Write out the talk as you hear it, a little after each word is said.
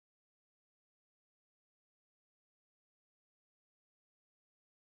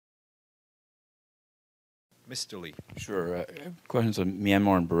Mr. Lee. Sure. Questions on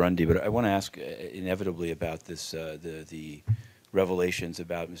Myanmar and Burundi, but I want to ask inevitably about this, the revelations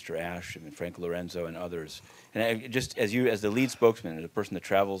about Mr. Ashe and Frank Lorenzo and others. And just as you, as the lead spokesman, as a person that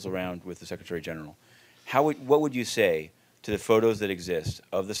travels around with the Secretary General, what would you say to the photos that exist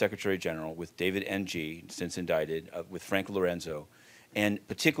of the Secretary General with David Ng, since indicted, with Frank Lorenzo, and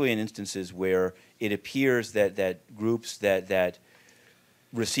particularly in instances where it appears that groups that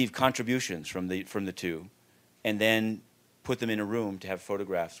receive contributions from the two, and then put them in a room to have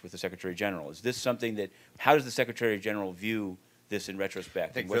photographs with the Secretary General? Is this something that, how does the Secretary General view this in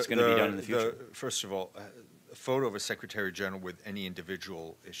retrospect, and what's going to be done in the future? First of all, a photo of a Secretary General with any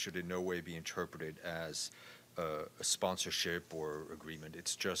individual should in no way be interpreted as a sponsorship or agreement.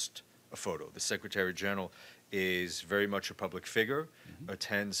 It's just a photo. The Secretary General is very much a public figure,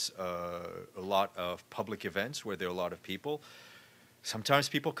 attends a lot of public events where there are a lot of people. Sometimes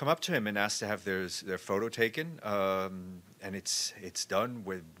people come up to him and ask to have their photo taken, and it's done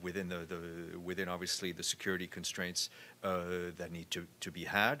within obviously the security constraints that need to be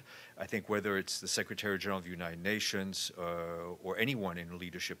had. I think whether it's the Secretary General of the United Nations or anyone in a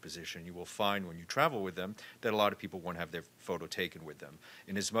leadership position, you will find when you travel with them that a lot of people want to have their photo taken with them.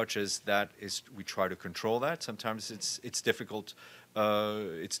 In as much as that is, we try to control that. Sometimes it's difficult.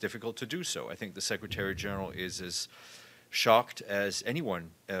 It's difficult to do so. I think the Secretary General is as shocked as anyone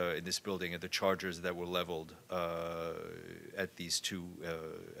in this building at the charges that were leveled at these two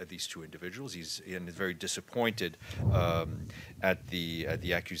individuals. He's very disappointed at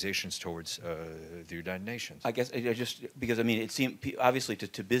the accusations towards the United Nations. I guess I just because I mean it seemed obviously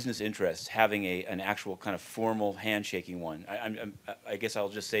to business interests having an actual kind of formal handshaking one. I guess I'll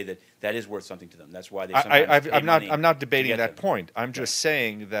just say that is worth something to them. That's why they sometimes pay money I'm not debating that them. point. I'm just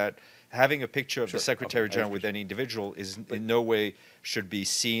saying that having a picture of Sure. the Secretary Okay. General with any individual is in no way should be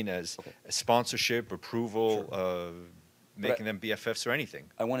seen as a sponsorship, approval, Sure. making them BFFs or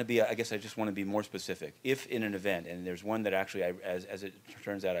anything. I want to be. I guess I just want to be more specific. If in an event, and there's one that actually, as it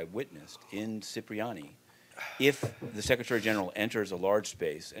turns out, I witnessed in Cipriani, if the Secretary General enters a large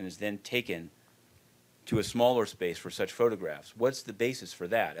space and is then taken to a smaller space for such photographs, what's the basis for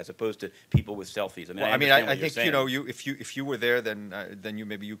that, as opposed to people with selfies? I mean, Well, I understand what I you're think saying. if you were there, then you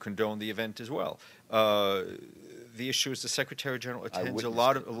maybe you condone the event as well. The issue is the Secretary General attends a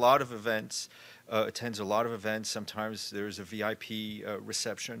lot of events. Attends a lot of events. Sometimes there's a VIP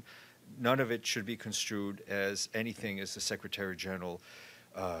reception. None of it should be construed as anything as the Secretary General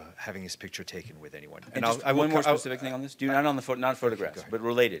having his picture taken with anyone. And just one more specific thing on this. Not on the not photographs, but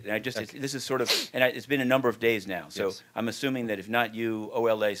related. And this is sort of, and it's been a number of days now. So Yes. I'm assuming that if not you,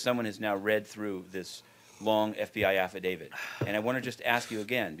 OLA, someone has now read through this long FBI affidavit. And I want to just ask you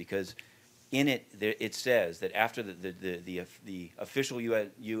again, because in it it says that after the official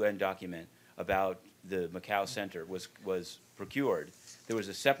UN document about the Macau Center was procured, there was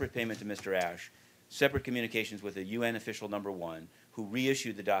a separate payment to Mr. Ashe, separate communications with a UN official #1, who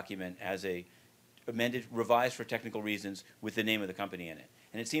reissued the document as a amended, revised for technical reasons with the name of the company in it.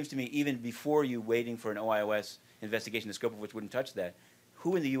 And it seems to me, even before you waiting for an OIOS investigation, the scope of which wouldn't touch that,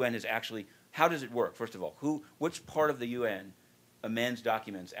 who in the UN is actually, how does it work, first of all? Which part of the UN amends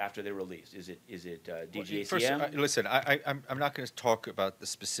documents after they're released? Is it DGACM? First, listen, I'm not going to talk about the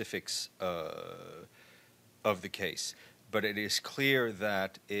specifics of the case, but it is clear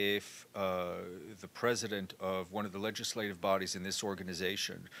that if the president of one of the legislative bodies in this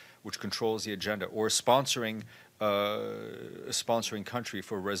organization, which controls the agenda, or a sponsoring country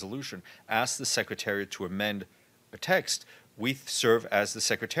for a resolution, asks the Secretariat to amend a text, we serve as the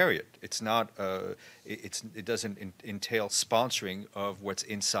Secretariat. It's not. It doesn't entail sponsoring of what's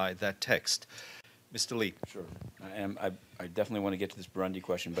inside that text. Mr. Lee. Sure. I definitely want to get to this Burundi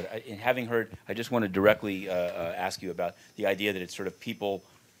question, but in having heard, I just want to directly ask you about the idea that it's sort of people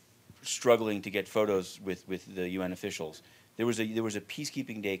struggling to get photos with the UN officials. There was a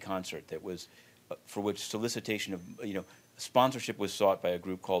Peacekeeping Day concert that was for which solicitation of sponsorship was sought by a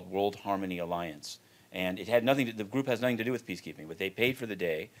group called World Harmony Alliance. And it had nothing. The group has nothing to do with peacekeeping, but they paid for the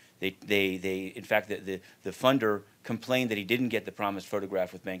day. They in fact, the funder complained that he didn't get the promised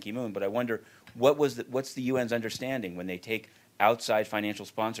photograph with Ban Ki-moon. But I wonder, what's the UN's understanding when they take outside financial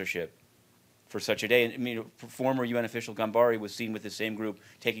sponsorship for such a day? And I mean, former UN official Gambari was seen with the same group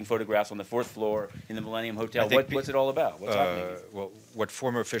taking photographs on the 4th floor in the Millennium Hotel. What's it all about? What's happening? Well, what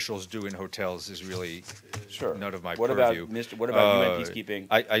former officials do in hotels is really none of my purview. What about UN peacekeeping?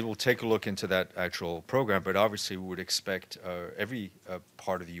 I will take a look into that actual program, but obviously we would expect every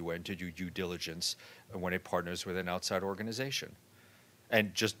part of the UN to do due diligence when it partners with an outside organization.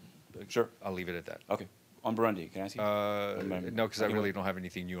 And just, sure, I'll leave it at that. Okay. On Burundi, can I ask you? No, because I really don't have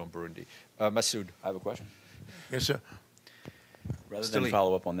anything new on Burundi. Masood. I have a question. Yes, sir. Rather Still- than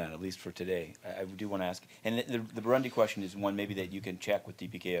follow up on that, at least for today, I do want to ask, and the Burundi question is one maybe that you can check with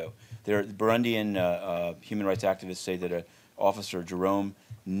DPKO. The Burundian human rights activists say that Officer Jerome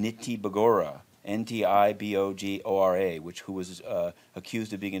Ntibogora, Ntibogora, who was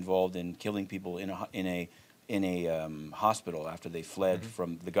accused of being involved in killing people in a hospital after they fled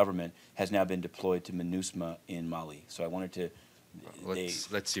from the government, has now been deployed to MINUSMA in Mali. So I wanted to.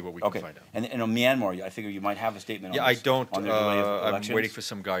 Let's see what we Okay, can find out. and on Myanmar, I figure you might have a statement Yeah, on I this, don't. on their delay of I'm elections. waiting for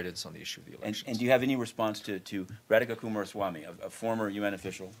some guidance on the issue of the elections. And do you have any response to Radhika Kumaraswamy, a former UN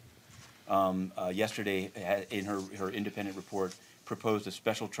official, yesterday in her independent report proposed a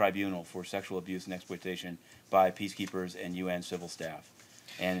special tribunal for sexual abuse and exploitation by peacekeepers and UN civil staff?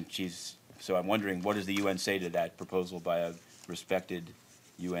 And so I'm wondering, what does the UN say to that proposal by a respected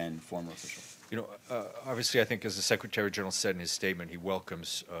UN former official? You know, obviously, I think as the Secretary General said in his statement, he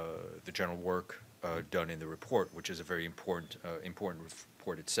welcomes the general work done in the report, which is a very important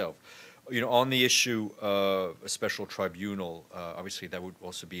report itself. You know, on the issue of a special tribunal, obviously that would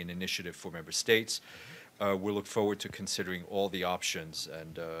also be an initiative for member states. We'll look forward to considering all the options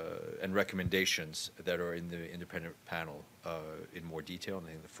and recommendations that are in the independent panel in more detail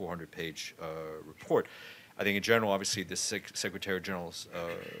in the 400-page report. I think in general, obviously, the Secretary General's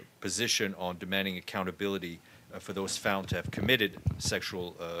position on demanding accountability for those found to have committed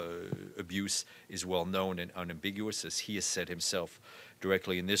sexual abuse is well known and unambiguous, as he has said himself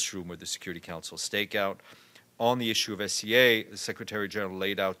directly in this room with the Security Council stakeout. On the issue of SCA, the Secretary General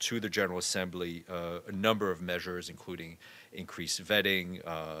laid out to the General Assembly a number of measures, including increased vetting,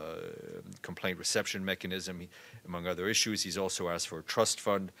 complaint reception mechanism, among other issues. He's also asked for a trust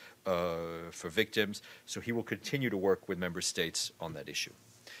fund for victims. So he will continue to work with member states on that issue.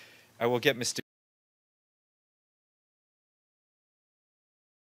 I will get Mr.